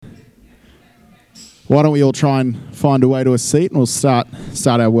Why don't we all try and find a way to a seat, and we'll start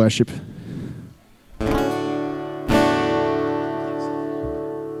our worship.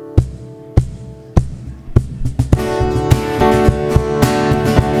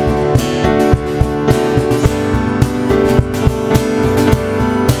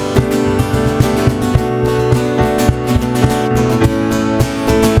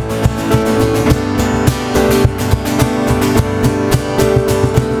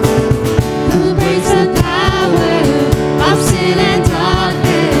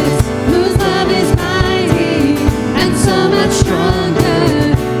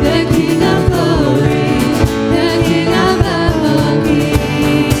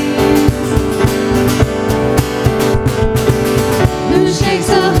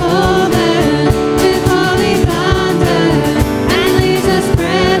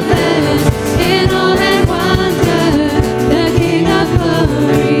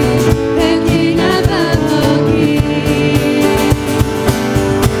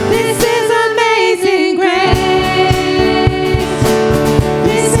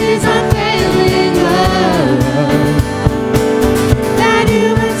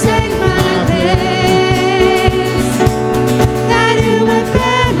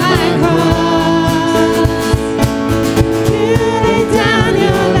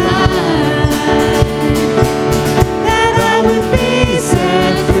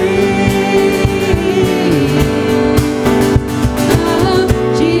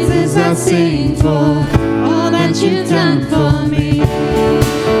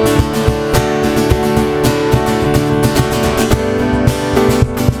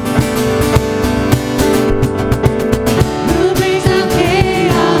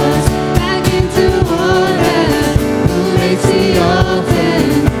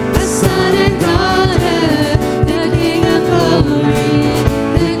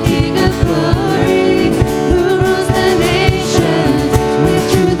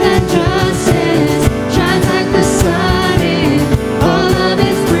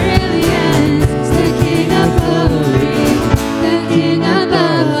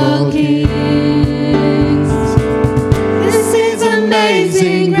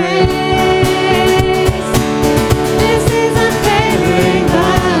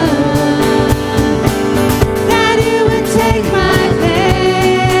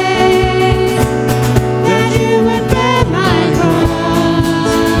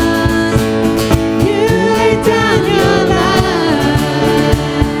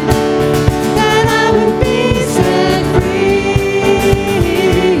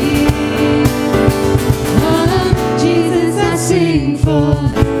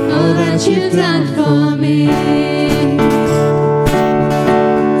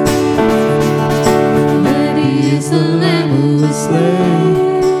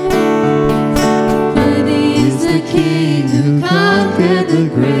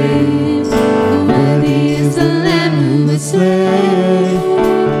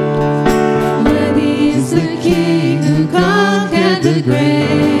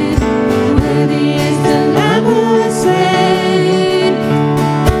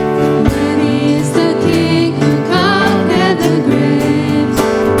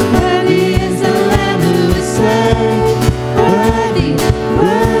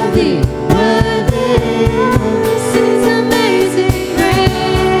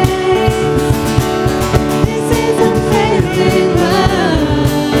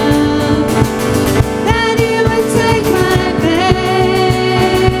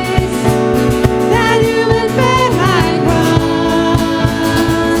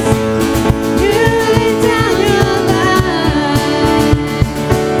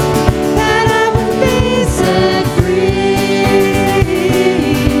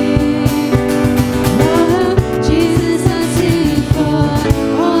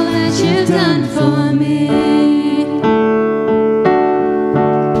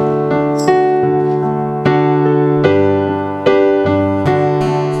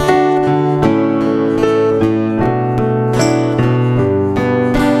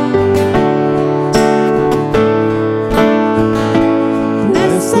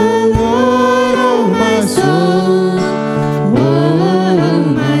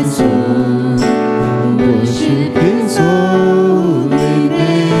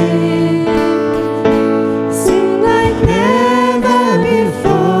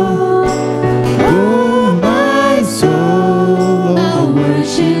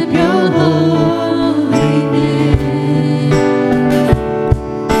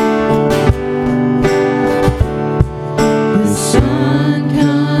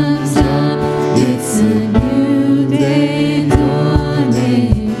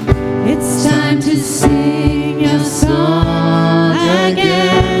 to see.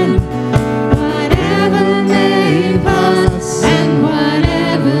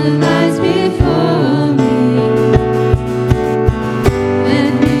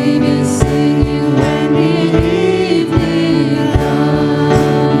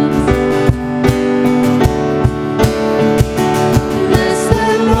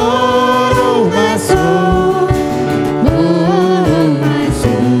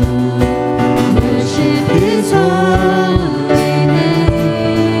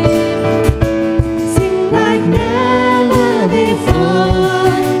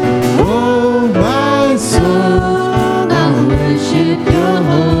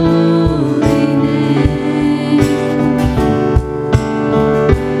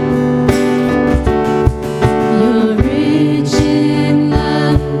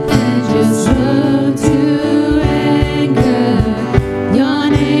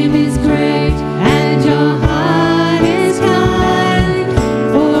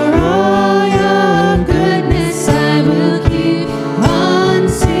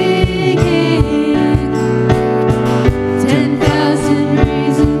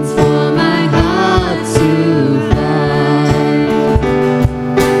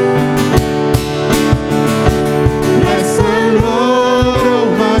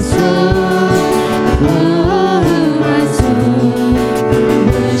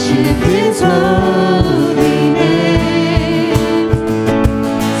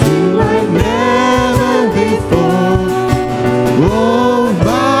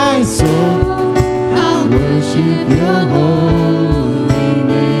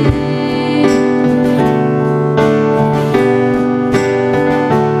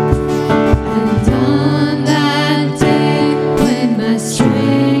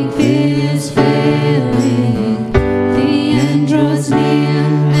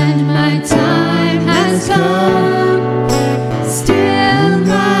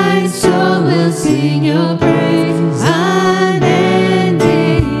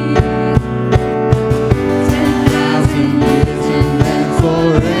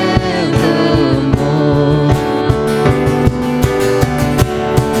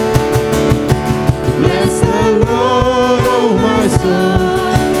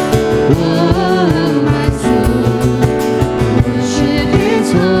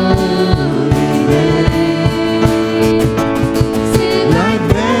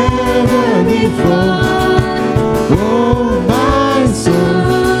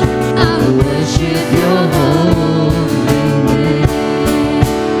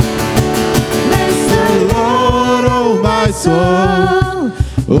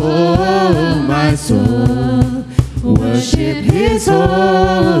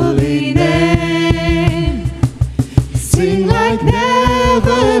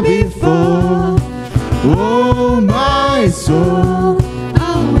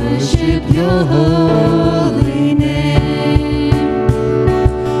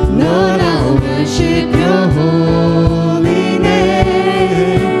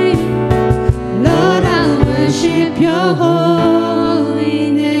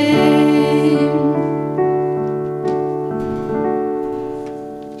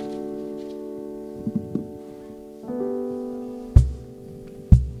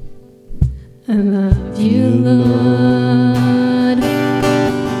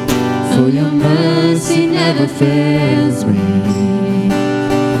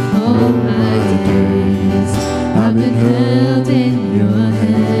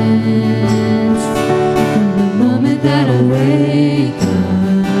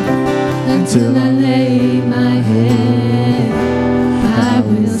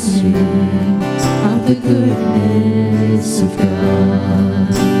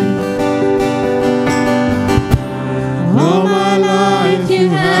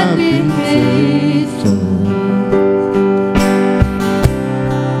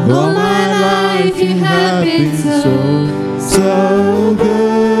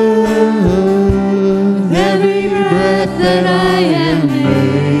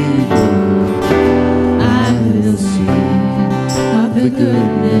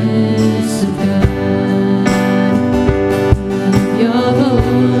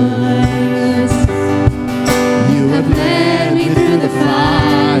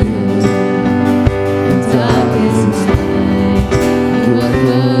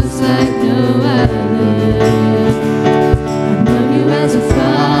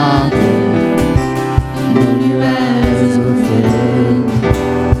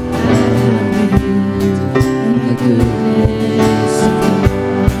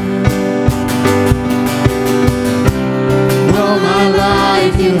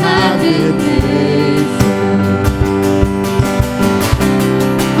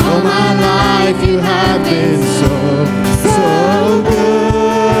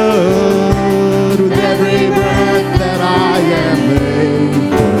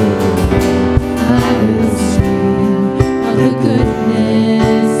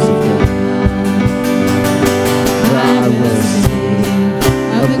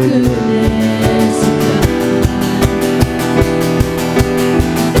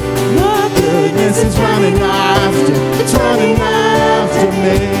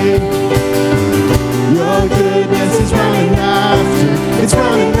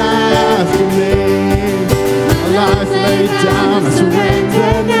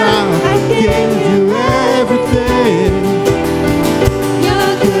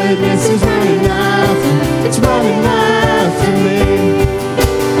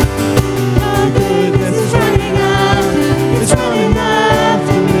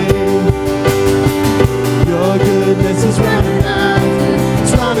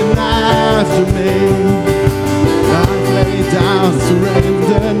 It's running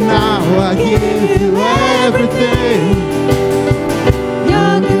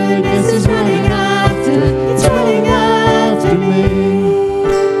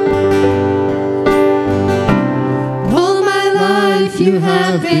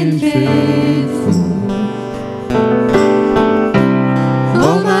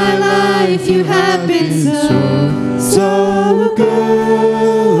you have been so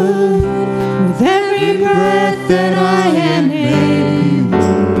good. With every breath that I am able,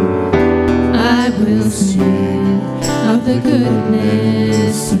 I will sing of the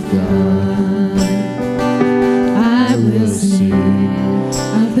goodness of God. I will sing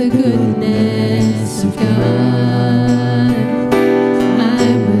of the goodness of God.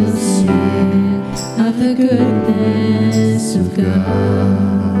 I will sing of the goodness of God.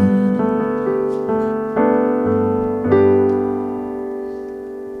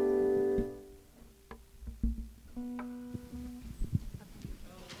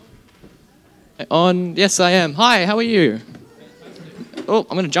 On, yes, I am. Hi, how are you? Oh,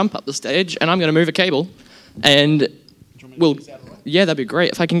 I'm going to jump up the stage and I'm going to move a cable. And we'll, yeah, that'd be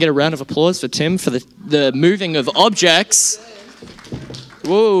great. If I can get a round of applause for Tim for the moving of objects.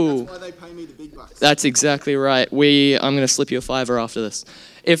 Whoa. That's why they pay me the big bucks. That's exactly right. I'm going to slip you a $5 after this.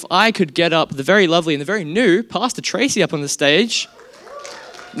 If I could get up the very lovely and the very new Pastor Tracy up on the stage.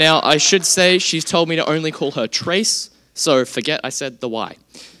 Now, I should say she's told me to only call her Trace, so forget I said the Y.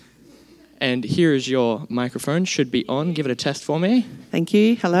 And here is your microphone. Should be on. Give it a test for me. Thank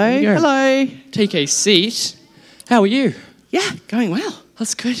you. Hello. you go. Hello. Take a seat. How are you? Yeah, going well.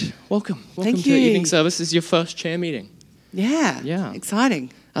 That's good. Welcome. Welcome Thank to the you. evening service. This is your first chair meeting. Yeah. Yeah.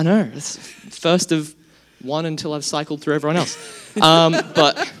 Exciting. I know. It's first of one until I've cycled through everyone else.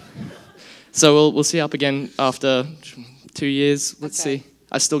 But so we'll see up again after 2 years. Let's see.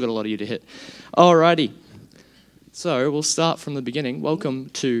 I still got a lot of you to hit. Alrighty. So we'll start from the beginning. Welcome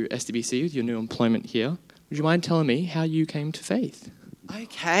to SDBC with your new employment here. Would you mind telling me how you came to faith?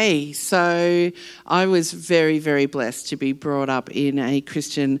 Okay, so I was very, very blessed to be brought up in a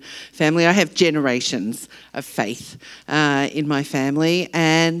Christian family. I have generations of faith in my family,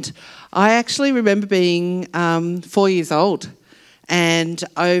 and I actually remember being 4 years old and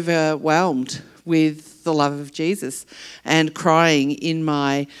overwhelmed with the love of Jesus and crying in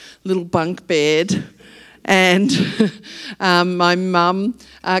my little bunk bed. And my mum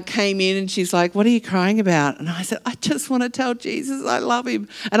came in and she's like, "What are you crying about?" And I said, "I just want to tell Jesus I love him."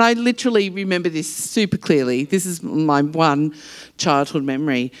 And I literally remember this super clearly. This is my one childhood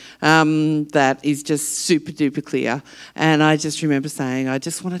memory that is just super duper clear. And I just remember saying, "I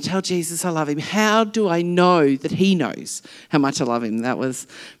just want to tell Jesus I love him. How do I know that he knows how much I love him?" That was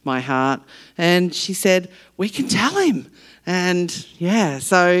my heart. And she said, "We can tell him." And yeah,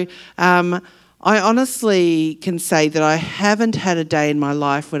 so I honestly can say that I haven't had a day in my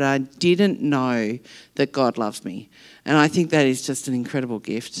life when I didn't know that God loves me. And I think that is just an incredible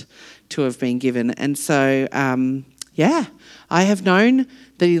gift to have been given. And so, I have known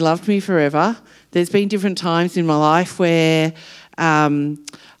that he loved me forever. There's been different times in my life where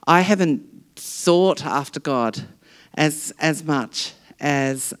I haven't sought after God as much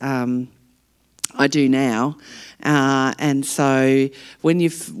as I do now. And so when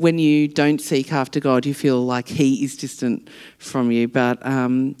you don't seek after God, you feel like he is distant from you. But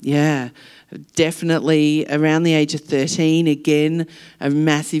definitely around the age of 13, again, a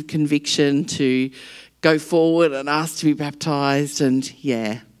massive conviction to go forward and ask to be baptised. And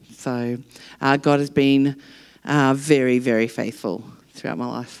so God has been very, very faithful throughout my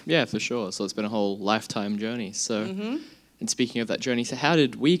life. Yeah, for sure. So it's been a whole lifetime journey. So. Mm-hmm. And speaking of that journey, so how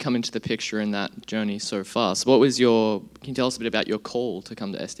did we come into the picture in that journey so far? So can you tell us a bit about your call to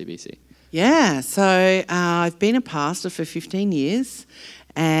come to SDBC? Yeah, so I've been a pastor for 15 years.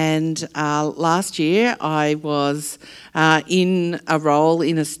 And last year I was in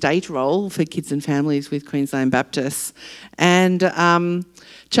a state role for kids and families with Queensland Baptists. And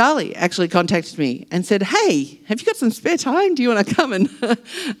Charlie actually contacted me and said, "Hey, have you got some spare time? Do you want to come and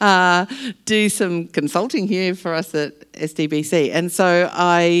do some consulting here for us at SDBC?" And so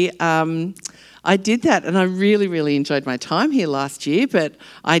I did that, and I really, really enjoyed my time here last year, but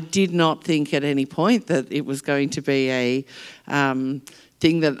I did not think at any point that it was going to be a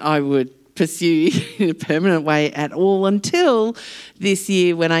thing that I would pursue in a permanent way at all until this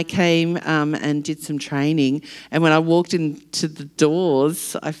year when I came and did some training. And when I walked into the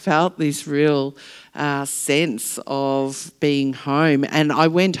doors, I felt this real sense of being home. And I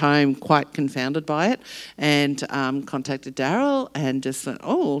went home quite confounded by it and contacted Daryl and just went,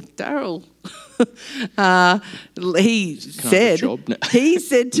 "Oh, Daryl." He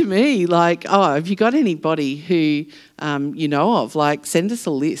said to me, like, "Oh, have you got anybody who you know of? Like, send us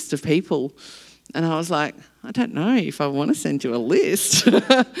a list of people." And I was like, "I don't know if I want to send you a list.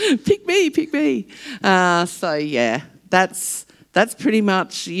 Pick me. So yeah, that's pretty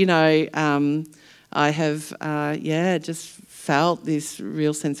much, I have just felt this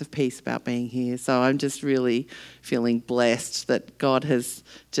real sense of peace about being here. So I'm just really feeling blessed that God has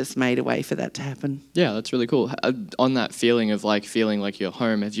just made a way for that to happen. Yeah, that's really cool. On that feeling of like feeling like you're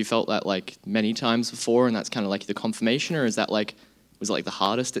home, have you felt that like many times before, and that's kind of like the confirmation, or is that like, was it like the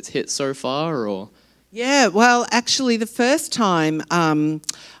hardest it's hit so far, or? Yeah, well, actually, the first time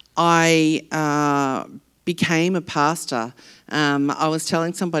I became a pastor, I was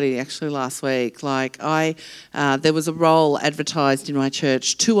telling somebody actually last week, like there was a role advertised in my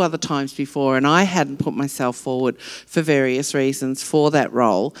church 2 other times before, and I hadn't put myself forward for various reasons for that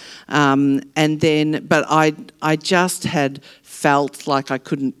role, but I just had felt like I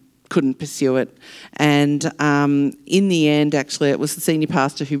couldn't pursue it, and in the end, actually, it was the senior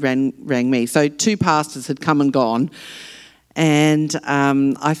pastor who rang me. So 2 pastors had come and gone, and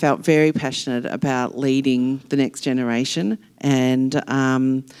I felt very passionate about leading the next generation. And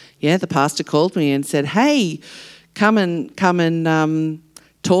the pastor called me and said, "Hey, come and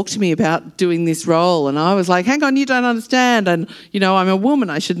talk to me about doing this role." And I was like, "Hang on, you don't understand. And, I'm a woman,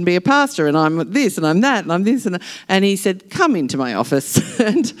 I shouldn't be a pastor, and I'm this and I'm that and I'm this." And he said, "Come into my office."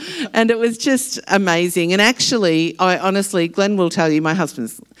 and it was just amazing. And actually, Glenn will tell you, my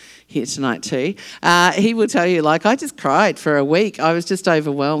husband's here tonight too. He will tell you, like, I just cried for a week. I was just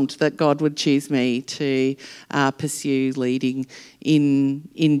overwhelmed that God would choose me to pursue leading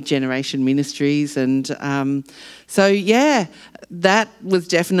in Generation Ministries. And that was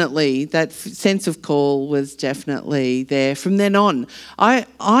definitely, that sense of call was definitely there from then on.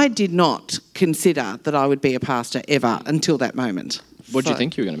 I did not consider that I would be a pastor ever until that moment. What did you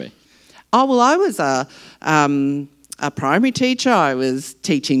think you were going to be? Oh, well, I was a primary teacher. I was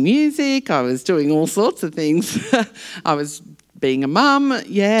teaching music. I was doing all sorts of things. I was being a mum.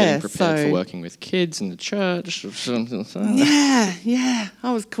 Yeah. Getting prepared for working with kids in the church. Yeah.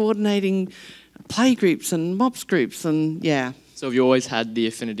 I was coordinating play groups and MOPS groups and yeah. So have you always had the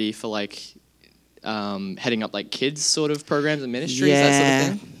affinity for like heading up like kids sort of programs and ministries, that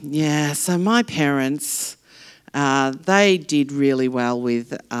sort of thing? Yeah. So my parents, they did really well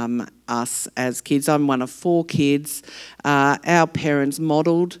with us as kids. I'm one of 4 kids. Our parents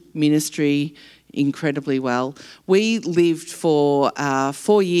modelled ministry incredibly well. We lived for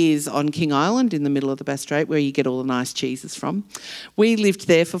 4 years on King Island in the middle of the Bass Strait, where you get all the nice cheeses from. We lived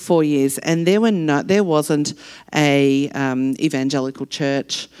there for 4 years, and there wasn't a evangelical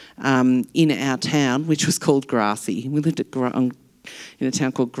church in our town, which was called Grassy. We lived in a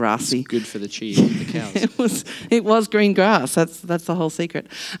town called Grassy. It's good for the cheese and the cows. it was green grass. That's the whole secret.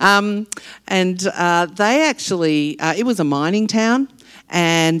 They actually, it was a mining town,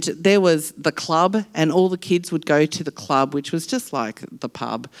 and there was the club, and all the kids would go to the club, which was just like the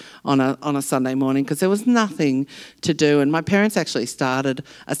pub on a Sunday morning, because there was nothing to do. And my parents actually started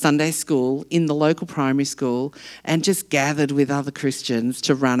a Sunday school in the local primary school and just gathered with other Christians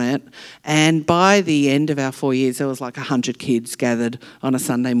to run it. And by the end of our 4 years, there was like 100 kids gathered on a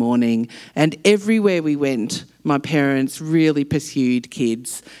Sunday morning. And everywhere we went, my parents really pursued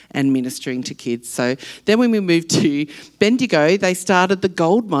kids and ministering to kids. So then when we moved to Bendigo, they started the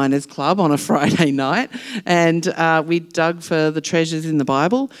Gold Miners Club on a Friday night, and we dug for the treasures in the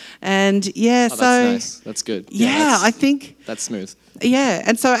Bible. And that's nice. That's good. Yeah, I think that's smooth. Yeah,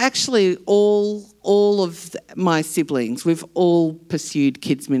 and so actually all of my siblings, we've all pursued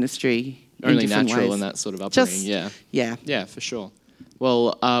kids ministry. Only in different natural ways. in that sort of upbringing. Yeah, for sure.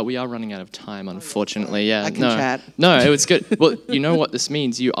 Well, we are running out of time, unfortunately. Yeah, I can chat. No, it was good. Well, you know what this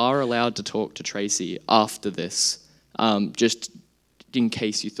means? You are allowed to talk to Tracy after this, just in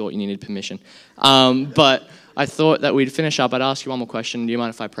case you thought you needed permission. But I thought that we'd finish up. I'd ask you one more question. Do you mind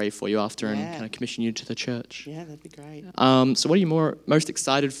if I pray for you after and kind of commission you to the church? Yeah, that'd be great. So what are you most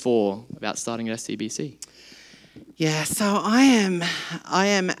excited for about starting at SCBC? Yeah, so I am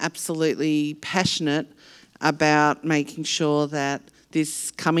absolutely passionate about making sure that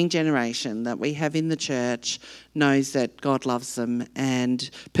this coming generation that we have in the church knows that God loves them and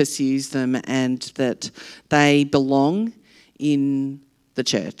pursues them, and that they belong in the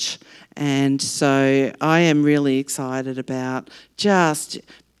church. And so I am really excited about just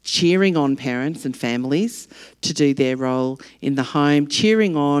cheering on parents and families to do their role in the home,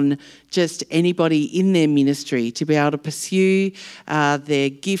 cheering on just anybody in their ministry to be able to pursue their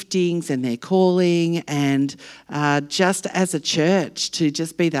giftings and their calling, and just as a church to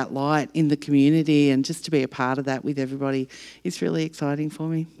just be that light in the community and just to be a part of that with everybody is really exciting for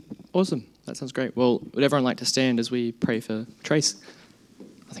me. Awesome. That sounds great. Well, would everyone like to stand as we pray for Trace?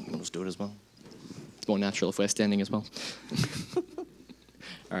 I think we'll just do it as well. It's more natural if we're standing as well.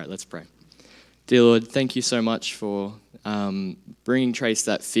 All right, let's pray. Dear Lord, thank you so much for bringing Trace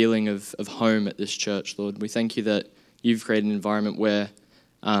that feeling of home at this church, Lord. We thank you that you've created an environment where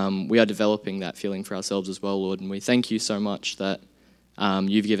we are developing that feeling for ourselves as well, Lord. And we thank you so much that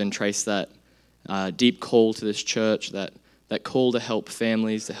you've given Trace that deep call to this church, that call to help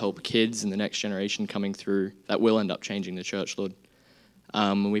families, to help kids and the next generation coming through, that will end up changing the church, Lord.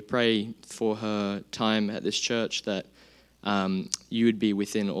 And we pray for her time at this church that you would be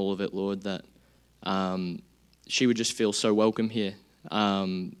within all of it, Lord, that she would just feel so welcome here,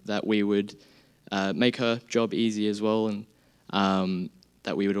 that we would make her job easy as well, and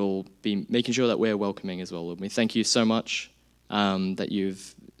that we would all be making sure that we're welcoming as well, Lord. We thank you so much that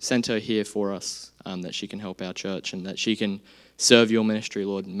you've sent her here for us, that she can help our church and that she can serve your ministry,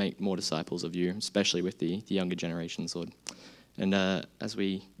 Lord, and make more disciples of you, especially with the younger generations, Lord. And as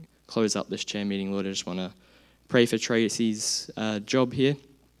we close up this chair meeting, Lord, I just want to pray for Tracy's job here,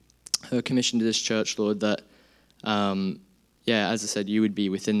 her commission to this church, Lord, that, as I said, you would be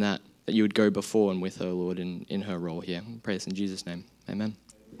within that you would go before and with her, Lord, in her role here. We pray this in Jesus' name. Amen.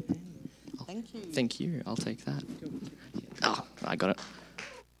 Thank you. Thank you. I'll take that. Oh, I got it.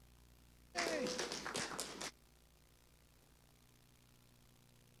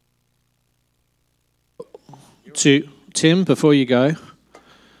 To Tim, before you go,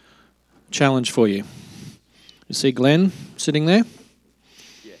 challenge for you. You see Glenn sitting there?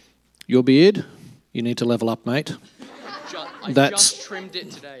 Yeah. Your beard, you need to level up, mate. I That's just trimmed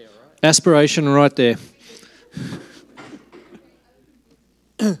it today, all right? aspiration right there.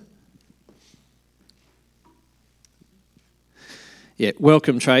 Yeah,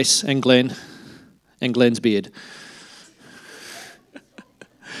 welcome Trace and Glenn's beard.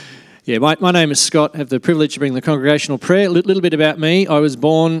 Yeah, my name is Scott. I have the privilege of bringing the congregational prayer. A little bit about me. I was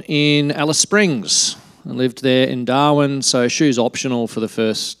born in Alice Springs. I lived there in Darwin, so shoes optional for the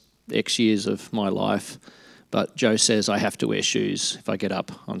first X years of my life. But Joe says I have to wear shoes if I get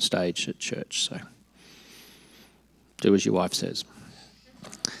up on stage at church, so do as your wife says.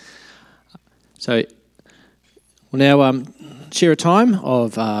 So we'll now share a time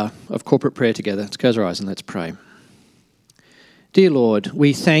of corporate prayer together. Let's close our eyes and let's pray. Dear Lord,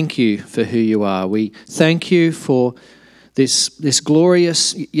 we thank you for who you are. We thank you for this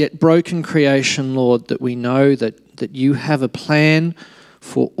glorious yet broken creation, Lord, that we know that you have a plan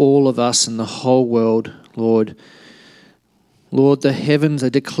for all of us and the whole world, Lord. Lord, the heavens, they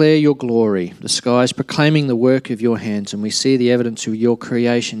declare your glory. The skies proclaiming the work of your hands, and we see the evidence of your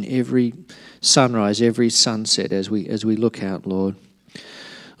creation every sunrise, every sunset as we look out, Lord.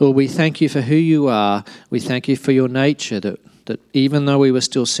 Lord, we thank you for who you are. We thank you for your nature, that even though we were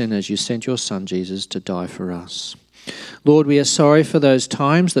still sinners, you sent your Son, Jesus, to die for us. Lord, we are sorry for those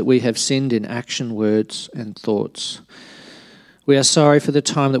times that we have sinned in action, words, and thoughts. We are sorry for the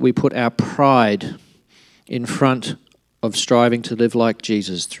time that we put our pride in front of striving to live like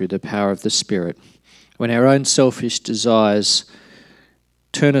Jesus through the power of the Spirit, when our own selfish desires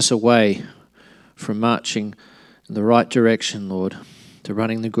turn us away from marching in the right direction, Lord, to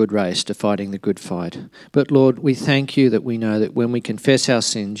running the good race, to fighting the good fight. But Lord, we thank you that we know that when we confess our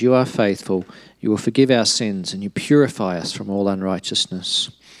sins, you are faithful, you will forgive our sins, and you purify us from all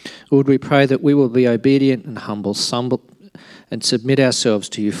unrighteousness. Lord, we pray that we will be obedient and humble, and submit ourselves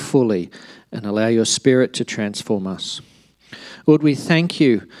to you fully, and allow your Spirit to transform us. Lord, we thank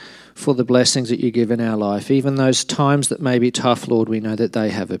you for the blessings that you give in our life. Even those times that may be tough, Lord, we know that they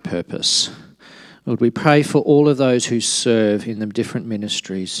have a purpose. Lord, we pray for all of those who serve in the different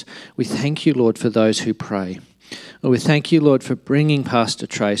ministries. We thank you, Lord, for those who pray. Lord, we thank you, Lord, for bringing Pastor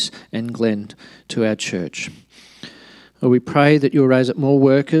Trace and Glenn to our church. Lord, we pray that you'll raise up more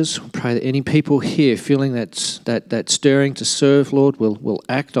workers. We pray that any people here feeling that stirring to serve, Lord, will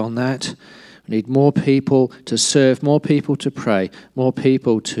act on that. We need more people to serve, more people to pray, more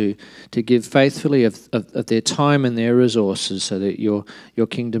people to give faithfully of their time and their resources so that your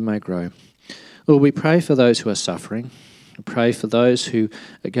kingdom may grow. Lord, we pray for those who are suffering. We pray for those who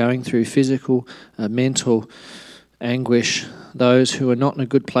are going through physical, mental anguish, those who are not in a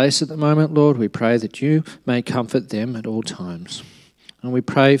good place at the moment, Lord. We pray that you may comfort them at all times. And we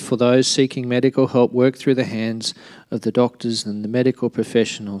pray for those seeking medical help, work through the hands of the doctors and the medical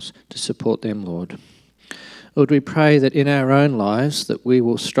professionals to support them, Lord. Lord, we pray that in our own lives that we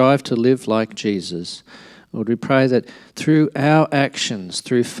will strive to live like Jesus. Lord, we pray that through our actions,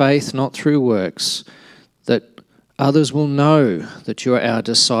 through faith, not through works, that others will know that you are our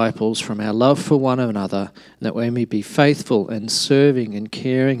disciples from our love for one another, and that we may be faithful and serving and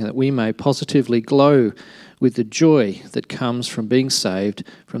caring, and that we may positively glow with the joy that comes from being saved,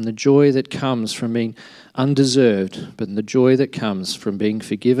 from the joy that comes from being undeserved, but the joy that comes from being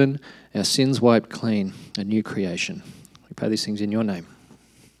forgiven, our sins wiped clean, a new creation. We pray these things in your name.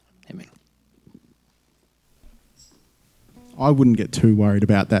 Amen. I wouldn't get too worried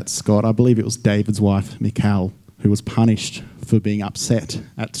about that, Scott. I believe it was David's wife, Michal, who was punished for being upset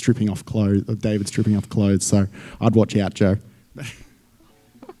at David stripping off clothes. So I'd watch out, Joe.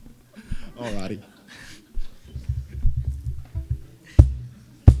 Alrighty.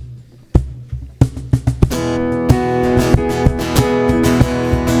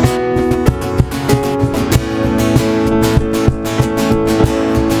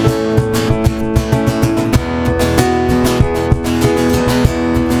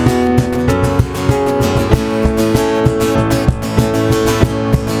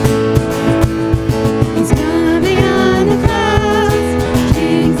 He's coming on the clouds,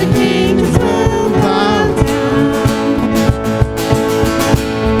 kings and kingdoms will bow down.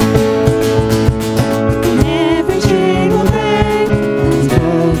 Every chain will break, those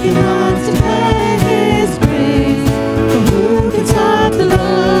broken hearts declare His praise. For who can stop the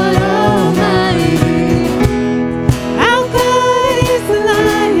Lord Almighty? How good is the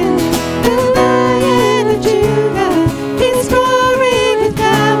Lion of Judah? He's roaring with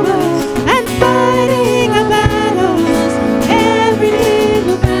power and fighting our battles. Every knee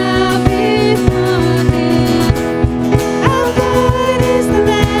will bow before Him. How good is the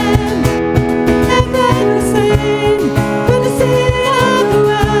Lamb that was slain for the sin of the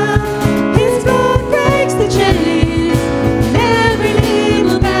world? His blood breaks the chains. Every knee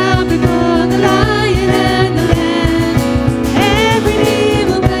will bow before the Lion and the Lamb. Every knee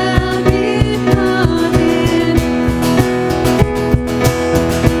will bow before Him.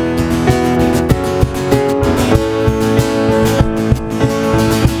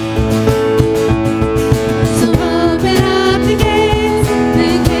 So open up the gates,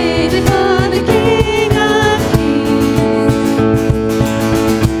 make way before the King of Kings.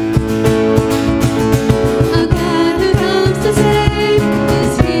 Our God who comes to save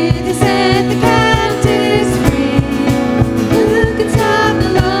is here to set the captives free. Who can stop the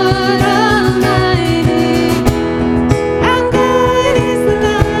Lord Almighty? How good is the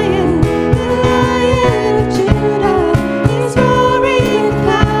Lion of Judah? He's roaring with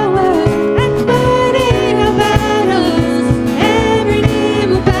power and fighting our battles. Every knee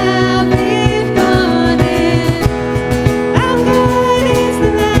will bow before Him. How good is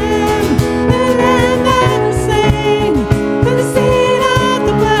the Lamb that was slain for the sin of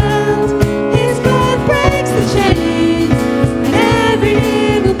the world? His blood breaks the chains, and every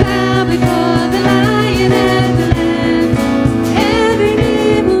knee will bow before the Lion and the Lamb. Every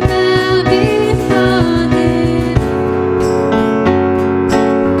knee will bow before Him.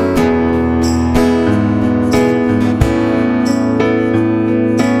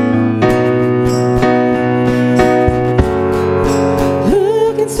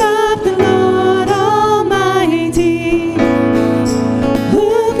 Who can stop the Lord Almighty? Who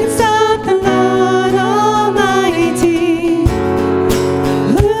can stop the Lord Almighty?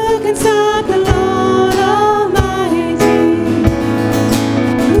 Who can stop the Lord Almighty?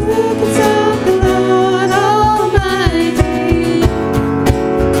 Who can stop the Lord Almighty?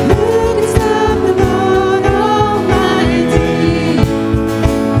 Who can stop the Lord Almighty?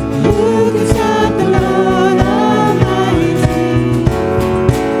 Who can stop the Lord Almighty?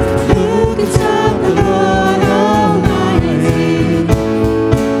 Who can stop the Lord Almighty?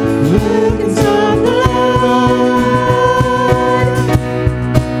 Who can stop the Lord?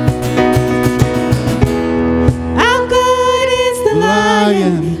 How good is the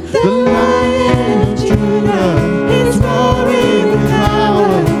Lion of Judah? He's roaring with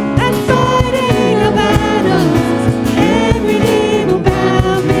power and fighting our battles. Every knee will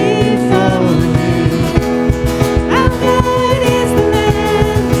bow before Him. How good is the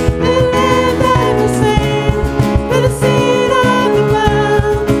Lamb that was slain for the sin of the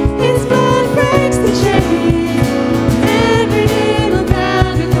world? His blood breaks the chains. Every knee will bow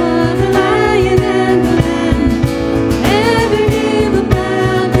before the Lion and the Lamb. Every knee will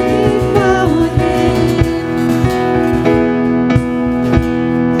bow before Him.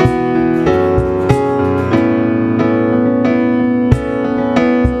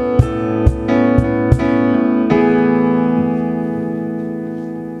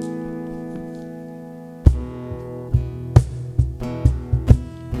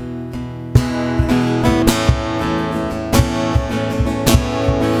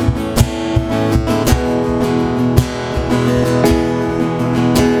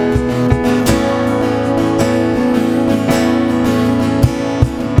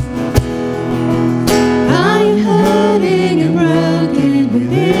 I'm hurting and broken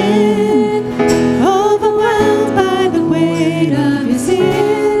within, overwhelmed by the weight of your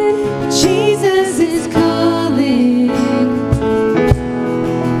sin. Jesus is calling.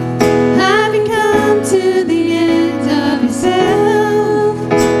 Having come to the end of yourself.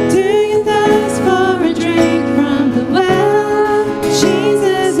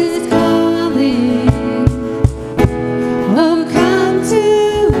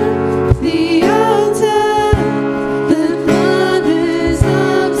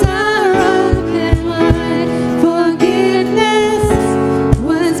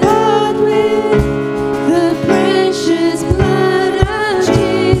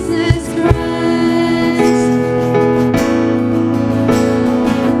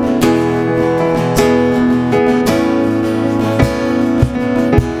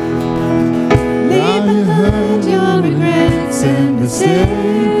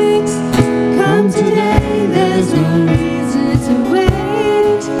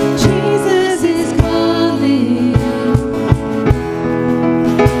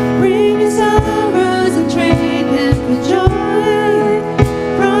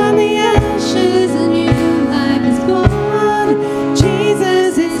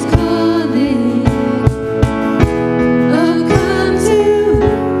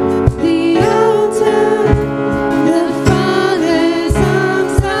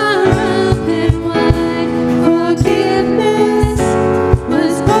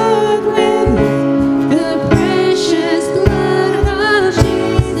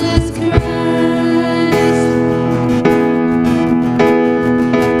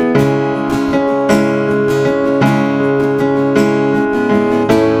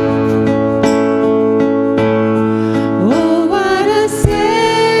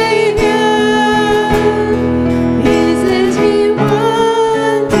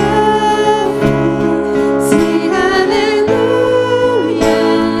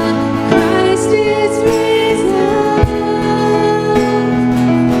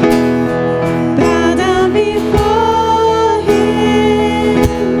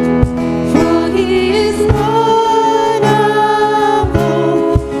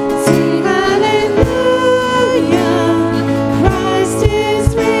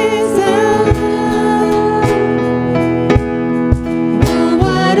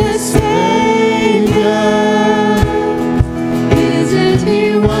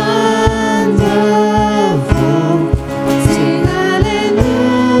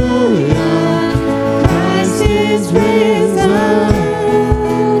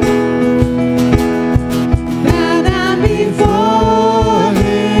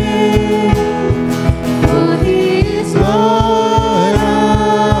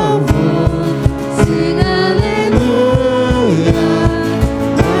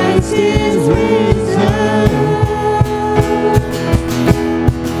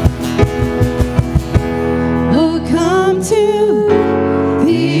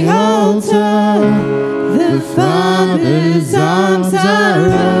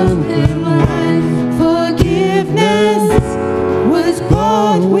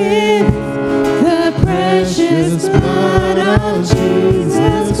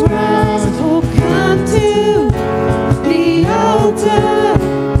 Christ. Oh, come to the altar.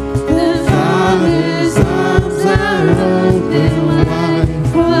 The Father's arms are open wide.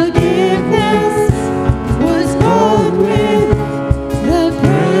 Forgiveness was bought with the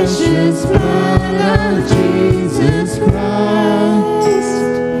precious blood of Jesus Christ.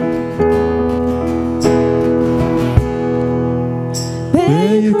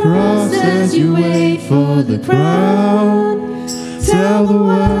 Bear your cross as you wait for the crown. Tell the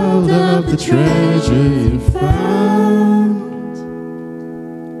world of the treasure you found.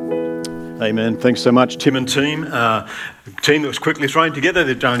 Amen. Thanks so much, Tim and team. The team that was quickly thrown together,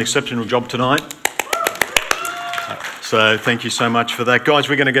 they've done an exceptional job tonight. So thank you so much for that. Guys,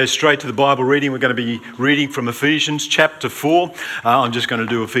 we're going to go straight to the Bible reading. We're going to be reading from Ephesians chapter 4. I'm just going to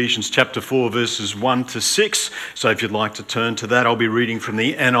do Ephesians chapter 4, verses 1 to 6. So if you'd like to turn to that, I'll be reading from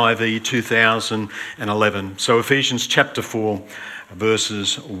the NIV 2011. So Ephesians chapter 4,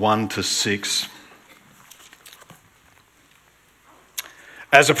 verses 1 to 6.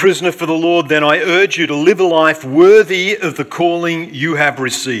 As a prisoner for the Lord, then I urge you to live a life worthy of the calling you have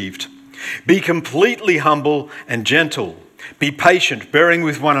received. Be completely humble and gentle. Be patient, bearing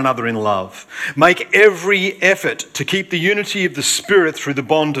with one another in love. Make every effort to keep the unity of the Spirit through the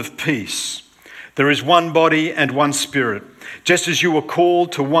bond of peace. There is one body and one Spirit, just as you were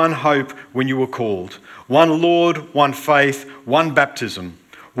called to one hope when you were called. One Lord, one faith, one baptism.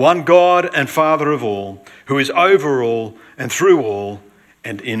 One God and Father of all, who is over all and through all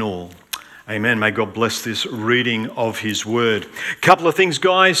and in all. Amen. May God bless this reading of his word. A couple of things,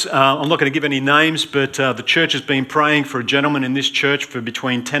 guys. I'm not going to give any names, but the church has been praying for a gentleman in this church for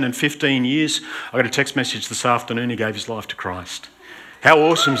between 10 and 15 years. I got a text message this afternoon. He gave his life to Christ. How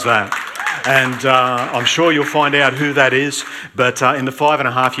awesome is that? And I'm sure you'll find out who that is. But in the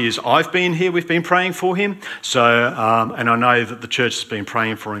 5.5 years I've been here, we've been praying for him. So, and I know that the church has been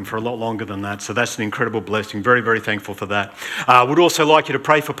praying for him for a lot longer than that. So that's an incredible blessing. Very, very thankful for that. Would also like you to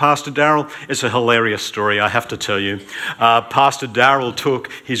pray for Pastor Darryl. It's a hilarious story, I have to tell you. Pastor Darryl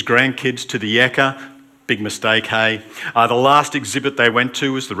took his grandkids to the Yakka. Big mistake, hey? The last exhibit they went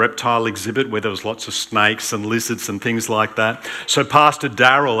to was the reptile exhibit where there was lots of snakes and lizards and things like that. So Pastor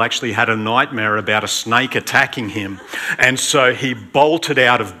Darryl actually had a nightmare about a snake attacking him. And so he bolted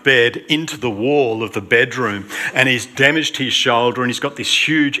out of bed into the wall of the bedroom and he's damaged his shoulder and he's got this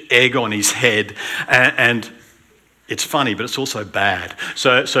huge egg on his head. And it's funny, but it's also bad.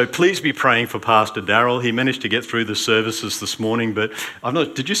 So please be praying for Pastor Darryl. He managed to get through the services this morning, but I'm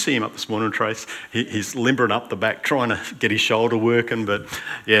not. Did you see him up this morning, Trace? He's limbering up the back, trying to get his shoulder working. But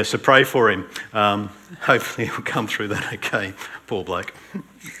yeah, so pray for him. Hopefully he'll come through that okay. Poor bloke.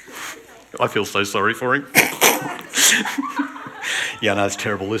 I feel so sorry for him. Yeah, no, it's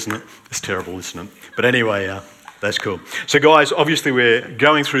terrible, isn't it? It's terrible, isn't it? But anyway, that's cool. So guys, obviously we're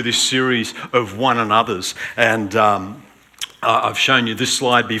going through this series of one another's and I've shown you this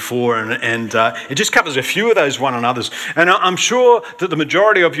slide before and it just covers a few of those one another's. And I'm sure that the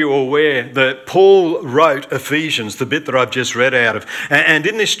majority of you are aware that Paul wrote Ephesians, the bit that I've just read out of. And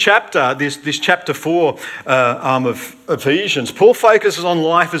in this chapter, this chapter 4 of Ephesians, Paul focuses on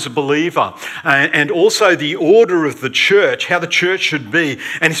life as a believer and also the order of the church, how the church should be.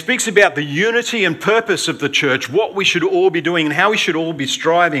 And he speaks about the unity and purpose of the church, what we should all be doing and how we should all be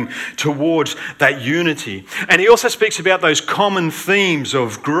striving towards that unity. And he also speaks about those common themes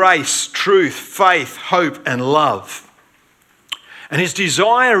of grace, truth, faith, hope, and love. And his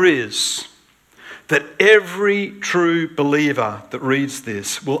desire is that every true believer that reads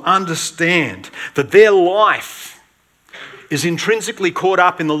this will understand that their life is intrinsically caught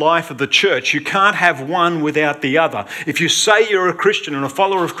up in the life of the church. You can't have one without the other. If you say you're a Christian and a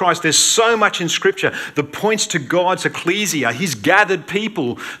follower of Christ, there's so much in Scripture that points to God's ecclesia, his gathered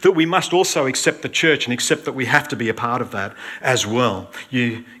people, that we must also accept the church and accept that we have to be a part of that as well.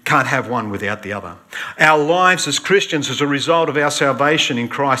 You can't have one without the other. Our lives as Christians as a result of our salvation in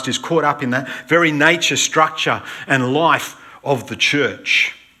Christ is caught up in that very nature, structure and life of the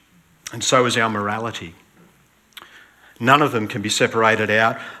church. And so is our morality. None of them can be separated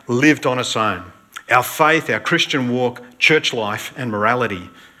out, lived on its own. Our faith, our Christian walk, church life and morality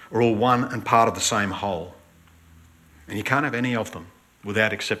are all one and part of the same whole. And you can't have any of them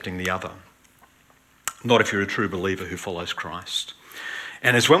without accepting the other. Not if you're a true believer who follows Christ.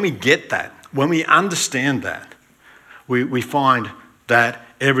 And it's when we get that, when we understand that, we find that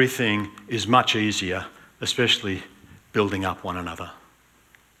everything is much easier, especially building up one another.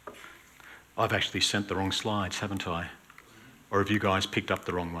 I've actually sent the wrong slides, haven't I? Or have you guys picked up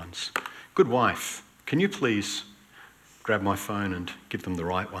the wrong ones? Good wife, can you please grab my phone and give them the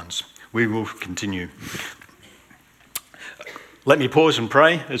right ones? We will continue. let me pause and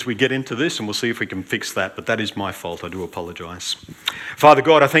pray as we get into this, and we'll see if we can fix that. But that is my fault. I do apologise. Father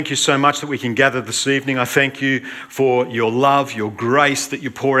God, I thank you so much that we can gather this evening. I thank you for your love, your grace that you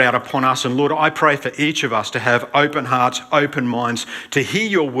pour out upon us. And Lord, I pray for each of us to have open hearts, open minds, to hear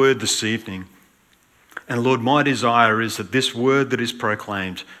your word this evening. And Lord, my desire is that this word that is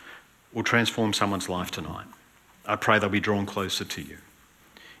proclaimed will transform someone's life tonight. I pray they'll be drawn closer to you.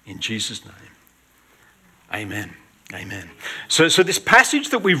 In Jesus' name, amen. Amen. So this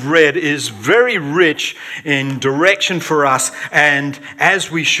passage that we've read is very rich in direction for us and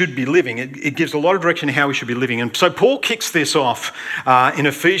as we should be living. It gives a lot of direction in how we should be living. And so Paul kicks this off in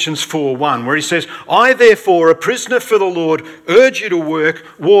Ephesians 4:1, where he says, I therefore, a prisoner for the Lord, urge you to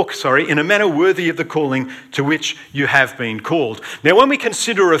walk in a manner worthy of the calling to which you have been called. Now, when we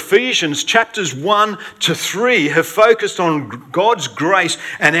consider Ephesians, chapters 1 to 3 have focused on God's grace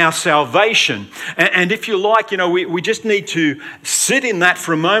and our salvation. And if you like, we just need to sit in that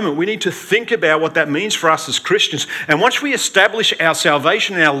for a moment. We need to think about what that means for us as Christians. And once we establish our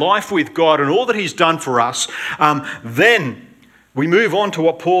salvation and our life with God and all that he's done for us, then we move on to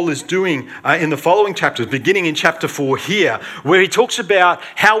what Paul is doing in the following chapters, beginning in chapter 4 here, where he talks about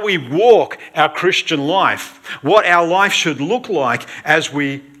how we walk our Christian life, what our life should look like as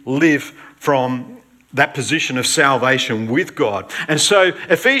we live from that position of salvation with God. And so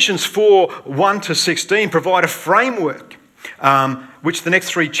Ephesians 4:1 to 16 provide a framework which the next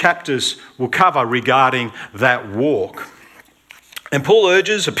 3 chapters will cover regarding that walk. And Paul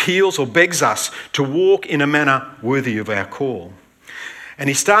urges, appeals, or begs us to walk in a manner worthy of our call. And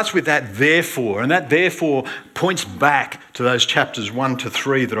he starts with that therefore, and that therefore points back to those chapters 1 to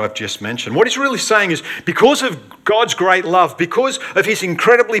 3 that I've just mentioned. What he's really saying is, because of God's great love, because of his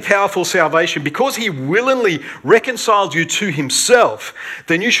incredibly powerful salvation, because he willingly reconciled you to himself,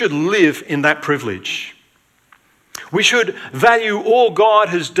 then you should live in that privilege. We should value all God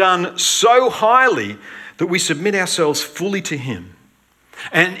has done so highly that we submit ourselves fully to him.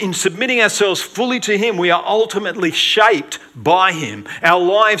 And in submitting ourselves fully to him, we are ultimately shaped by him. Our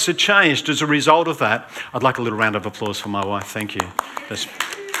lives are changed as a result of that. I'd like a little round of applause for my wife. Thank you.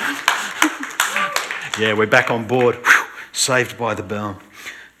 Yeah, we're back on board. Whew, saved by the bell.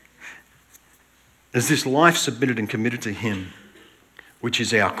 As this life submitted and committed to him, which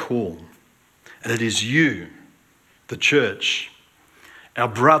is our call. And it is you, the church, our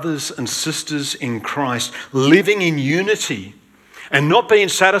brothers and sisters in Christ, living in unity and not being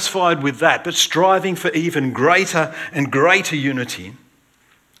satisfied with that, but striving for even greater and greater unity,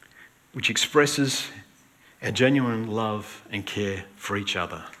 which expresses our genuine love and care for each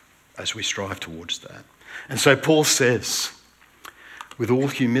other as we strive towards that. And so Paul says, with all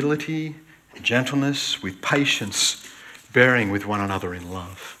humility and gentleness, with patience, bearing with one another in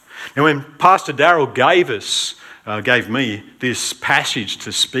love. Now, when Pastor Darryl gave me this passage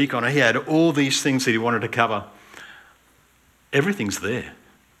to speak on, he had all these things that he wanted to cover. Everything's there.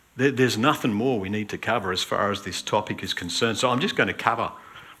 There's nothing more we need to cover as far as this topic is concerned. So I'm just going to cover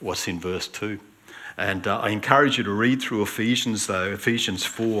what's in verse 2. And I encourage you to read through Ephesians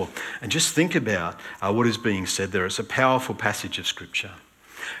 4, and just think about what is being said there. It's a powerful passage of Scripture.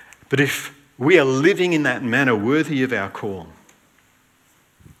 But if we are living in that manner worthy of our call,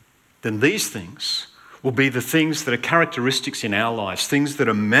 then these things will be the things that are characteristics in our lives, things that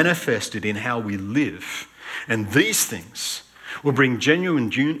are manifested in how we live. And these things will bring genuine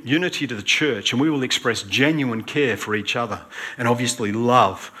unity to the church, and we will express genuine care for each other. And obviously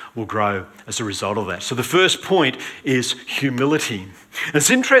love will grow as a result of that. So the first point is humility. And it's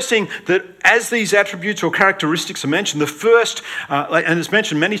interesting that as these attributes or characteristics are mentioned, the first, and it's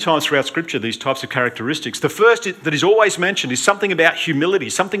mentioned many times throughout Scripture, these types of characteristics, the first that is always mentioned is something about humility,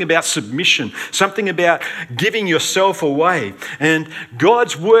 something about submission, something about giving yourself away. And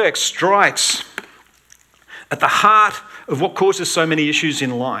God's work strikes at the heart of what causes so many issues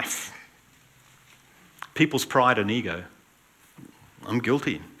in life. People's pride and ego. I'm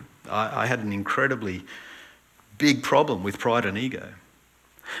guilty. I had an incredibly big problem with pride and ego.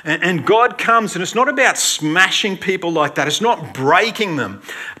 And God comes, and it's not about smashing people like that. It's not breaking them,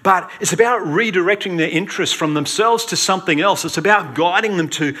 but it's about redirecting their interest from themselves to something else. It's about guiding them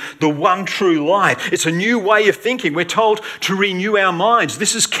to the one true light. It's a new way of thinking. We're told to renew our minds.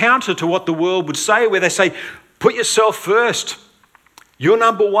 This is counter to what the world would say, where they say, put yourself first. You're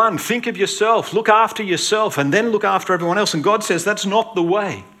number one. Think of yourself. Look after yourself, and then look after everyone else. And God says that's not the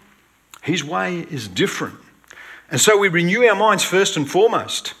way. His way is different. And so we renew our minds first and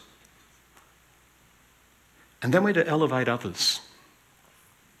foremost. And then we're to elevate others.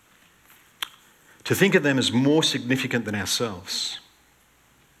 To think of them as more significant than ourselves.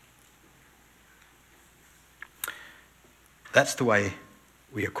 That's the way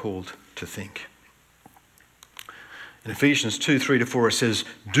we are called to think. In Ephesians 2:3-4 it says,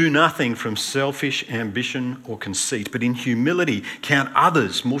 "Do nothing from selfish ambition or conceit, but in humility count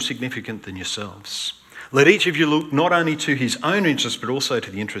others more significant than yourselves. Let each of you look not only to his own interests, but also to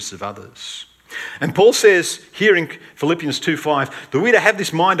the interests of others." And Paul says here in Philippians 2:5 that we're to have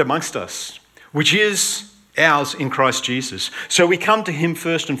this mind amongst us, which is ours in Christ Jesus. So we come to him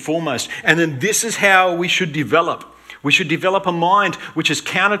first and foremost, and then this is how we should develop. We should develop a mind which is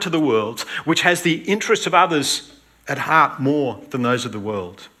counter to the world, which has the interests of others at heart more than those of the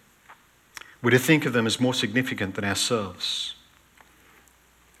world. We're to think of them as more significant than ourselves.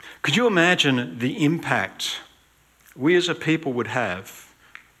 Could you imagine the impact we as a people would have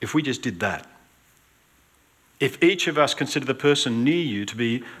if we just did that? If each of us considered the person near you to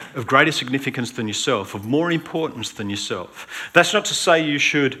be of greater significance than yourself, of more importance than yourself. That's not to say you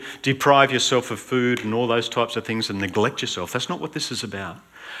should deprive yourself of food and all those types of things and neglect yourself. That's not what this is about.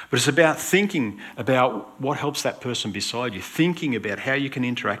 But it's about thinking about what helps that person beside you, thinking about how you can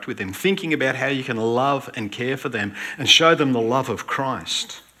interact with them, thinking about how you can love and care for them and show them the love of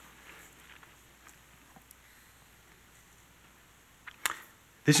Christ.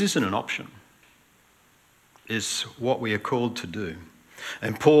 This isn't an option. It's what we are called to do.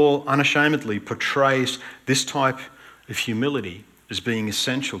 And Paul unashamedly portrays this type of humility as being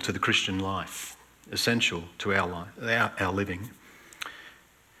essential to the Christian life, essential to our life, our living.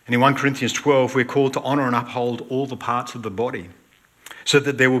 And in 1 Corinthians 12, we're called to honour and uphold all the parts of the body so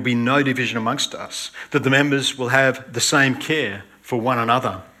that there will be no division amongst us, that the members will have the same care for one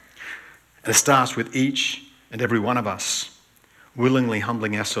another. And it starts with each and every one of us willingly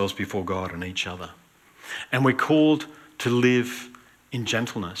humbling ourselves before God and each other. And we're called to live in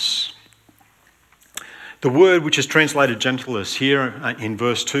gentleness. The word which is translated gentleness here in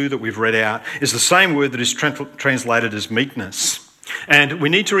verse 2 that we've read out is the same word that is translated as meekness. And we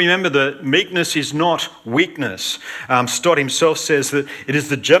need to remember that meekness is not weakness. Stott himself says that it is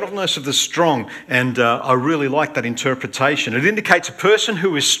the gentleness of the strong, and I really like that interpretation. It indicates a person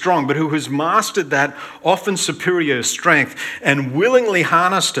who is strong, but who has mastered that often superior strength and willingly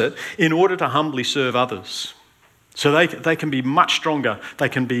harnessed it in order to humbly serve others. So they can be much stronger. They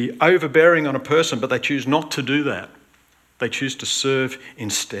can be overbearing on a person, but they choose not to do that. They choose to serve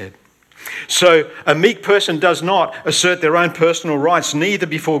instead. So a meek person does not assert their own personal rights, neither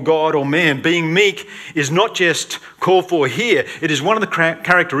before God or man. Being meek is not just called for here. It is one of the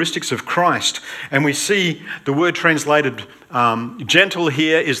characteristics of Christ. And we see the word translated gentle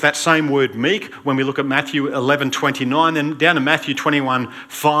here is that same word meek. When we look at Matthew 11:29, then down to Matthew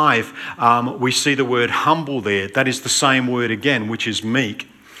 21:5, we see the word humble there. That is the same word again, which is meek.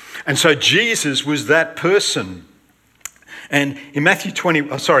 And so Jesus was that person. And in Matthew 20,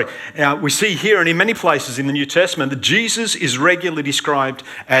 we see here and in many places in the New Testament that Jesus is regularly described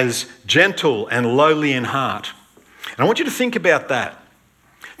as gentle and lowly in heart. And I want you to think about that.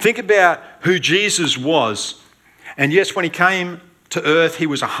 Think about who Jesus was. And yes, when he came to earth, he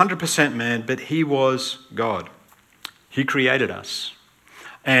was 100% man, but he was God. He created us.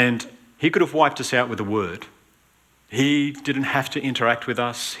 And he could have wiped us out with a word. He didn't have to interact with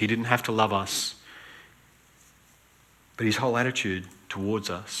us. He didn't have to love us. But his whole attitude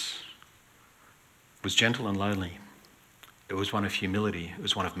towards us was gentle and lowly. It was one of humility. It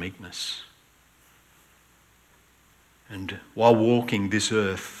was one of meekness. And while walking this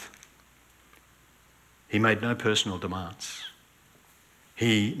earth, he made no personal demands.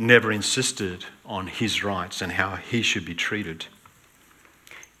 He never insisted on his rights and how he should be treated.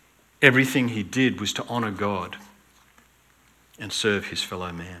 Everything he did was to honour God and serve his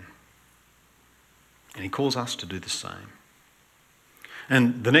fellow man. And he calls us to do the same.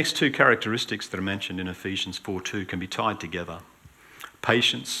 And the next two characteristics that are mentioned in Ephesians 4:2 can be tied together.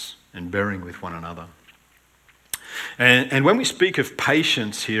 Patience and bearing with one another. And when we speak of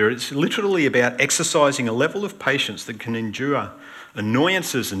patience here, it's literally about exercising a level of patience that can endure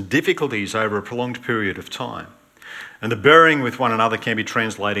annoyances and difficulties over a prolonged period of time. And the bearing with one another can be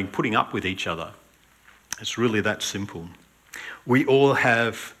translating putting up with each other. It's really that simple. We all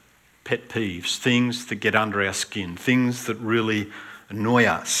have pet peeves, things that get under our skin, things that really annoy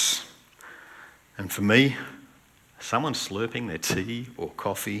us. And for me, someone slurping their tea or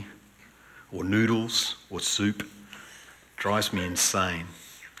coffee or noodles or soup drives me insane.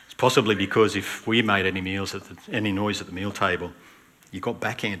 It's possibly because if we made any noise at the meal table, you got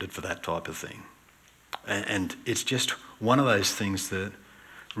backhanded for that type of thing. And it's just one of those things that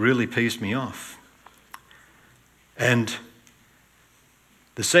really peeves me off. And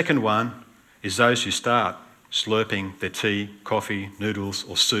the second one is those who start slurping their tea, coffee, noodles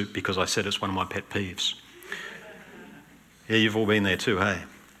or soup because I said it's one of my pet peeves. Yeah, you've all been there too, hey?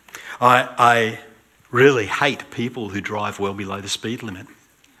 I really hate people who drive well below the speed limit.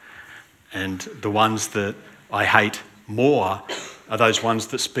 And the ones that I hate more are those ones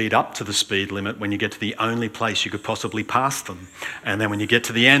that speed up to the speed limit when you get to the only place you could possibly pass them. And then when you get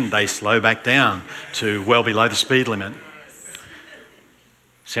to the end, they slow back down to well below the speed limit.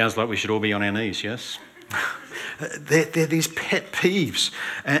 Sounds like we should all be on our knees, yes? They're these pet peeves.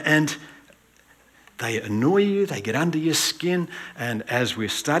 And they annoy you, they get under your skin. And as we're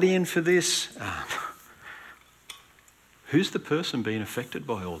studying for this, who's the person being affected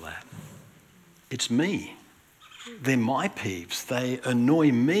by all that? It's me. They're my peeves. They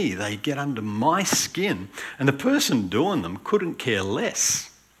annoy me. They get under my skin. And the person doing them couldn't care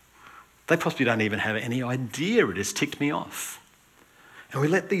less. They possibly don't even have any idea it has ticked me off. And we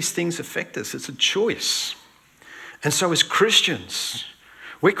let these things affect us. It's a choice. And so as Christians,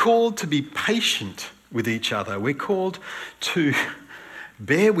 we're called to be patient with each other. We're called to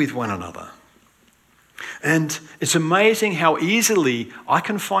bear with one another. And it's amazing how easily I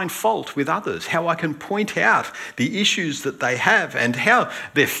can find fault with others, how I can point out the issues that they have and how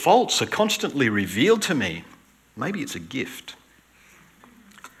their faults are constantly revealed to me. Maybe it's a gift.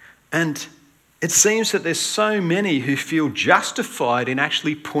 And it seems that there's so many who feel justified in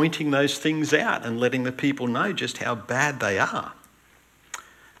actually pointing those things out and letting the people know just how bad they are.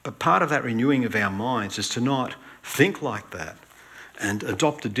 But part of that renewing of our minds is to not think like that and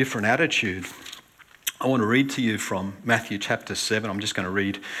adopt a different attitude. I want to read to you from Matthew chapter 7. I'm just going to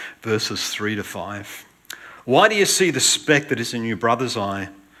read verses 3 to 5. Why do you see the speck that is in your brother's eye,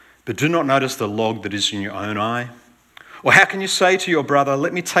 but do not notice the log that is in your own eye? Or how can you say to your brother,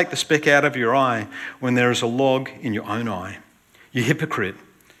 let me take the speck out of your eye, when there is a log in your own eye? You hypocrite.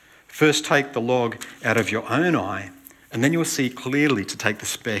 First take the log out of your own eye, and then you'll see clearly to take the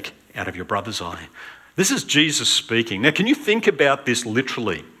speck out of your brother's eye. This is Jesus speaking. Now, can you think about this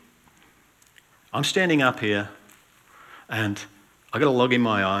literally? I'm standing up here and I got a log in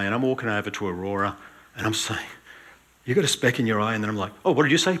my eye and I'm walking over to Aurora and I'm saying, you got a speck in your eye? And then I'm like, oh, what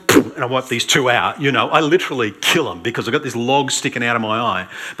did you say? And I wipe these two out. You know, I literally kill them because I've got this log sticking out of my eye.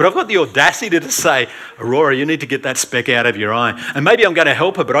 But I've got the audacity to say, Aurora, you need to get that speck out of your eye. And maybe I'm going to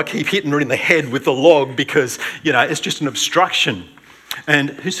help her, but I keep hitting her in the head with the log because, you know, it's just an obstruction.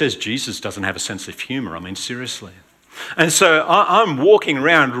 And who says Jesus doesn't have a sense of humour? I mean, seriously. And so I'm walking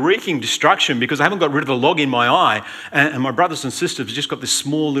around wreaking destruction because I haven't got rid of the log in my eye, and my brothers and sisters have just got this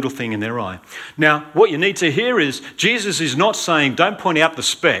small little thing in their eye. Now, what you need to hear is Jesus is not saying, don't point out the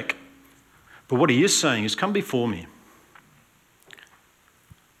speck, but what he is saying is, come before me.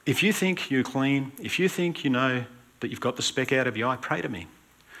 If you think you're clean, if you think you know that you've got the speck out of your eye, pray to me.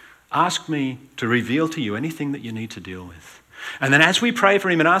 Ask me to reveal to you anything that you need to deal with. And then as we pray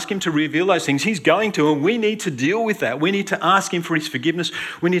for him and ask him to reveal those things, he's going to, and we need to deal with that. We need to ask him for his forgiveness.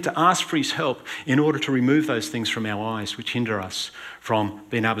 We need to ask for his help in order to remove those things from our eyes which hinder us from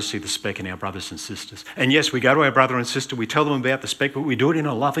being able to see the speck in our brothers and sisters. And yes, we go to our brother and sister, we tell them about the speck, but we do it in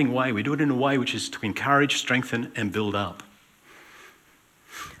a loving way. We do it in a way which is to encourage, strengthen, and build up.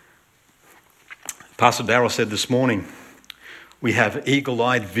 Pastor Darrell said this morning, we have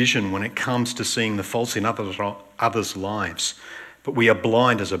eagle-eyed vision when it comes to seeing the faults in others' lives, but we are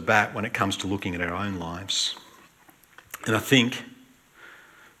blind as a bat when it comes to looking at our own lives. And I think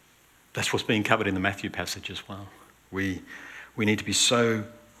that's what's being covered in the Matthew passage as well. We need to be so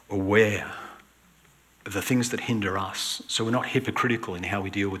aware of the things that hinder us, so we're not hypocritical in how we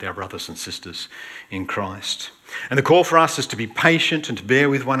deal with our brothers and sisters in Christ. And the call for us is to be patient and to bear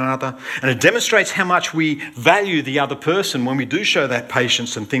with one another. And it demonstrates how much we value the other person when we do show that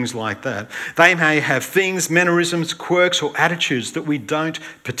patience and things like that. They may have things, mannerisms, quirks, or attitudes that we don't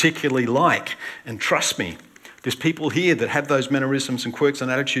particularly like. And trust me, there's people here that have those mannerisms and quirks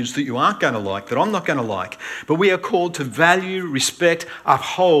and attitudes that you aren't going to like, that I'm not going to like. But we are called to value, respect,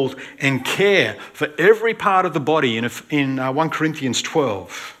 uphold, and care for every part of the body in 1 Corinthians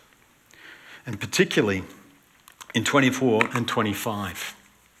 12. And particularly in 24 and 25.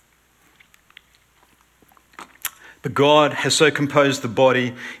 But God has so composed the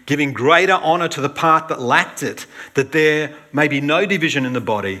body, giving greater honour to the part that lacked it, that there may be no division in the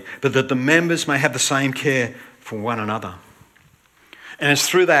body, but that the members may have the same care for one another. And it's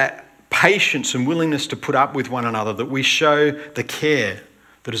through that patience and willingness to put up with one another that we show the care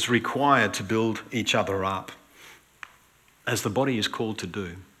that is required to build each other up, as the body is called to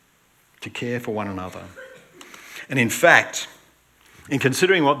do, to care for one another. And in fact, in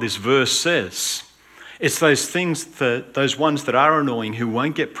considering what this verse says, It's those things, those ones that are annoying, who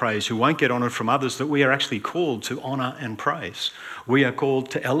won't get praise, who won't get honour from others, that we are actually called to honour and praise. We are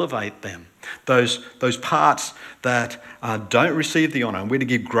called to elevate them. Those parts that don't receive the honour, and we're to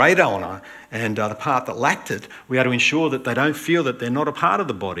give greater honour, and the part that lacked it, we are to ensure that they don't feel that they're not a part of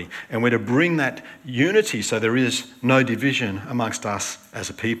the body, and we're to bring that unity so there is no division amongst us as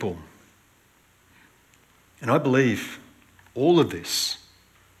a people. And I believe all of this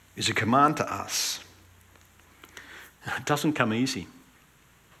is a command to us. It doesn't come easy.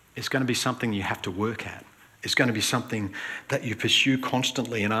 It's going to be something you have to work at. It's going to be something that you pursue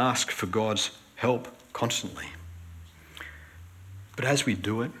constantly and ask for God's help constantly. But as we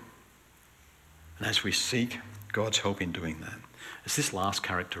do it, and as we seek God's help in doing that, it's this last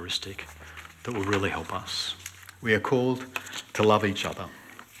characteristic that will really help us. We are called to love each other.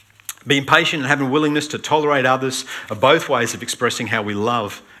 Being patient and having willingness to tolerate others are both ways of expressing how we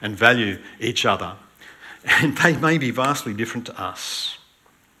love and value each other. And they may be vastly different to us.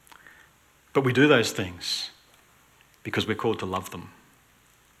 But we do those things because we're called to love them.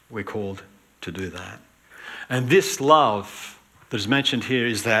 We're called to do that. And this love that is mentioned here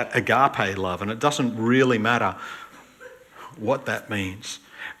is that agape love. And it doesn't really matter what that means.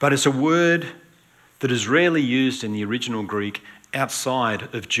 But it's a word that is rarely used in the original Greek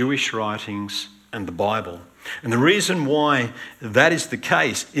outside of Jewish writings and the Bible. And the reason why that is the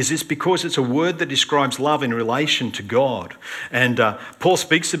case is it's because it's a word that describes love in relation to God. And Paul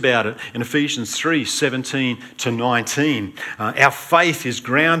speaks about it in Ephesians 3:17 to 19. Our faith is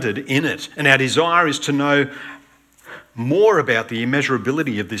grounded in it, and our desire is to know more about the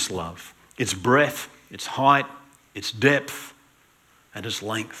immeasurability of this love, its breadth, its height, its depth, and its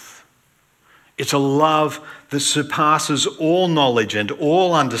length. It's a love that surpasses all knowledge and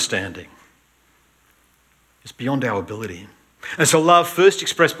all understanding. It's beyond our ability. It's a love first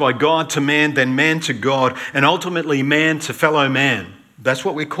expressed by God to man, then man to God, and ultimately man to fellow man. That's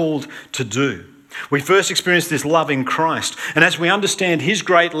what we're called to do. We first experienced this love in Christ, and as we understand his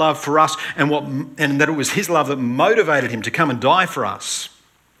great love for us and that it was his love that motivated him to come and die for us,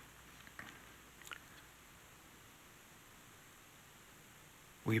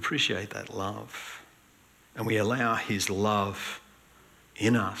 we appreciate that love, and we allow his love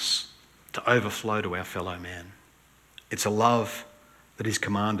in us to overflow to our fellow man. It's a love that is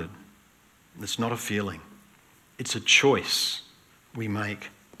commanded. It's not a feeling. It's a choice we make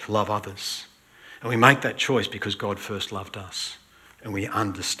to love others. And we make that choice because God first loved us, and we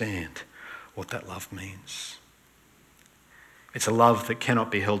understand what that love means. It's a love that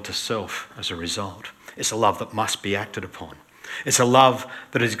cannot be held to self as a result. It's a love that must be acted upon. It's a love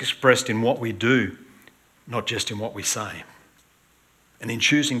that is expressed in what we do, not just in what we say. And in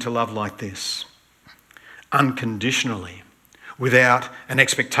choosing to love like this, unconditionally, without an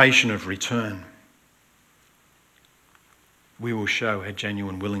expectation of return, we will show a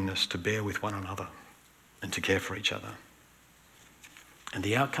genuine willingness to bear with one another and to care for each other. And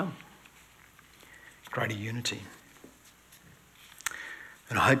the outcome? Greater unity.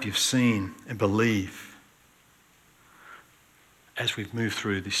 And I hope you've seen and believe, as we've moved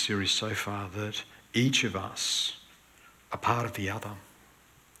through this series so far, that each of us are part of the other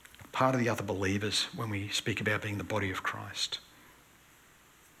believers when we speak about being the body of Christ.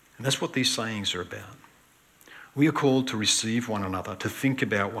 And that's what these sayings are about. We are called to receive one another, to think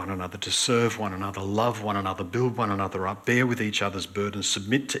about one another, to serve one another, love one another, build one another up, bear with each other's burdens,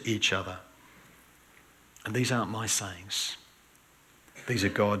 submit to each other. And these aren't my sayings. These are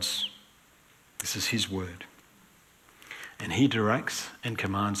God's. This is his word. And he directs and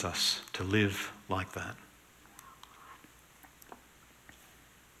commands us to live like that.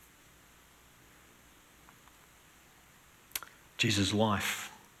 Jesus'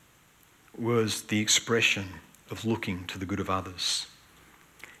 life was the expression of looking to the good of others.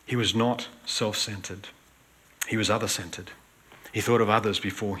 He was not self-centered. He was other-centered. He thought of others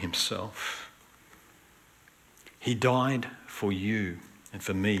before himself. He died for you and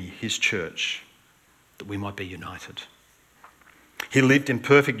for me, his church, that we might be united. He lived in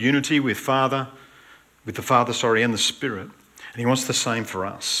perfect unity with the Father, and the Spirit, and he wants the same for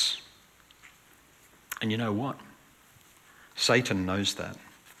us. And you know what? Satan knows that.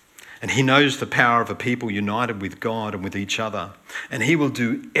 And he knows the power of a people united with God and with each other. And he will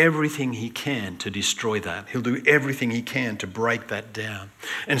do everything he can to destroy that. He'll do everything he can to break that down.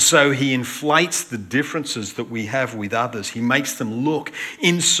 And so he inflates the differences that we have with others. He makes them look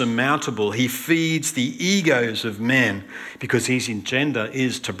insurmountable. He feeds the egos of men because his agenda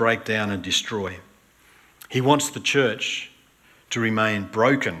is to break down and destroy. He wants the church to remain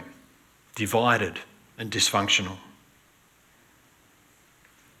broken, divided, and dysfunctional.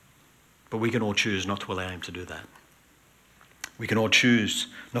 But we can all choose not to allow him to do that. We can all choose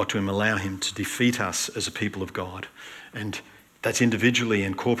not to allow him to defeat us as a people of God. And that's individually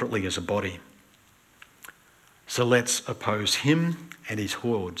and corporately as a body. So let's oppose him and his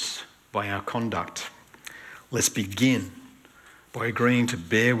hordes by our conduct. Let's begin by agreeing to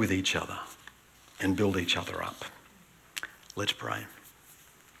bear with each other and build each other up. Let's pray.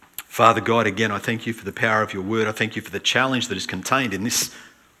 Father God, again, I thank you for the power of your word. I thank you for the challenge that is contained in this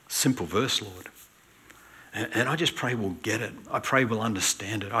simple verse, Lord. And I just pray we'll get it. I pray we'll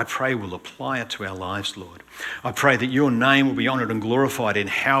understand it. I pray we'll apply it to our lives, Lord. I pray that your name will be honoured and glorified in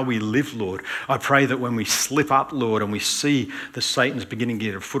how we live, Lord. I pray that when we slip up, Lord, and we see that Satan's beginning to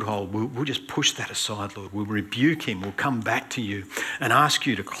get a foothold, we'll just push that aside, Lord. We'll rebuke him. We'll come back to you and ask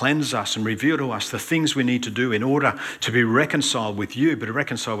you to cleanse us and reveal to us the things we need to do in order to be reconciled with you, but to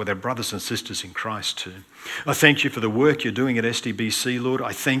reconcile with our brothers and sisters in Christ too. I thank you for the work you're doing at SDBC, Lord.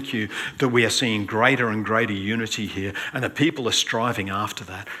 I thank you that we are seeing greater and greater unity here and that people are striving after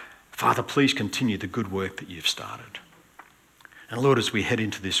that. Father, please continue the good work that you've started. And Lord, as we head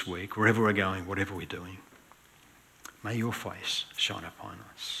into this week, wherever we're going, whatever we're doing, may your face shine upon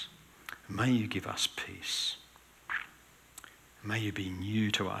us. May you give us peace. May you be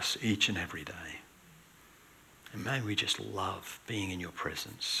new to us each and every day. And may we just love being in your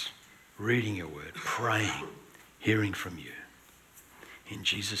presence, reading your word, praying, hearing from you. In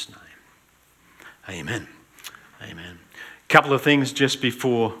Jesus' name, amen. Amen. A couple of things just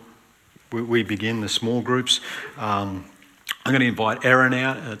before we begin the small groups. I'm going to invite Erin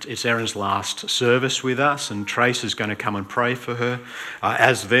out. It's Erin's last service with us, and Trace is going to come and pray for her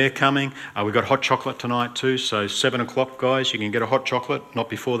as they're coming. We've got hot chocolate tonight too, so 7 o'clock, guys, you can get a hot chocolate, not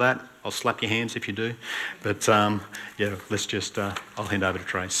before that. I'll slap your hands if you do. But yeah, let's just, I'll hand over to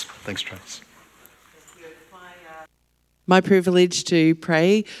Trace. Thanks, Trace. My privilege to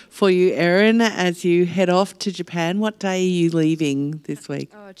pray for you, Erin, as you head off to Japan. What day are you leaving this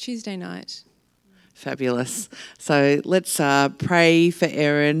week? Oh, Tuesday night. Fabulous. So let's pray for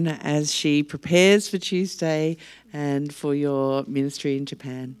Erin as she prepares for Tuesday and for your ministry in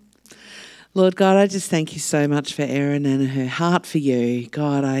Japan. Lord God, I just thank you so much for Erin and her heart for you.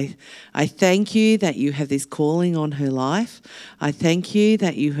 God, I thank you that you have this calling on her life. I thank you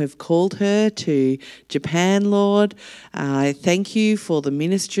that you have called her to Japan, Lord. I thank you for the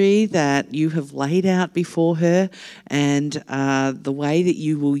ministry that you have laid out before her and the way that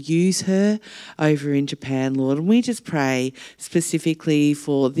you will use her over in Japan, Lord. And we just pray specifically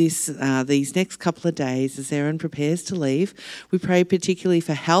for these next couple of days as Erin prepares to leave. We pray particularly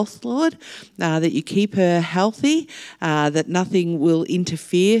for health, Lord. That you keep her healthy, that nothing will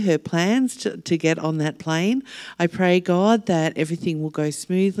interfere her plans to get on that plane. I pray, God, that everything will go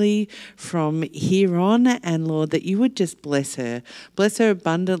smoothly from here on, and Lord, that you would just bless her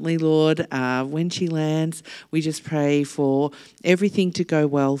abundantly, Lord, when she lands. We just pray for everything to go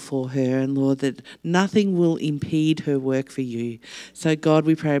well for her, and Lord, that nothing will impede her work for you. So God,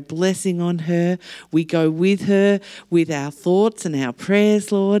 we pray a blessing on her. We go with her with our thoughts and our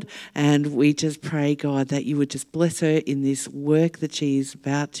prayers, Lord, and we just pray, God, that you would just bless her in this work that she is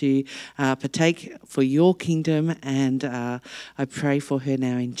about to partake for your kingdom. And I pray for her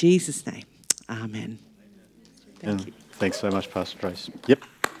now in Jesus' name. Amen. Thank you. Thanks so much, Pastor Trace. Yep.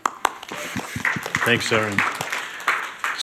 Thanks, Erin.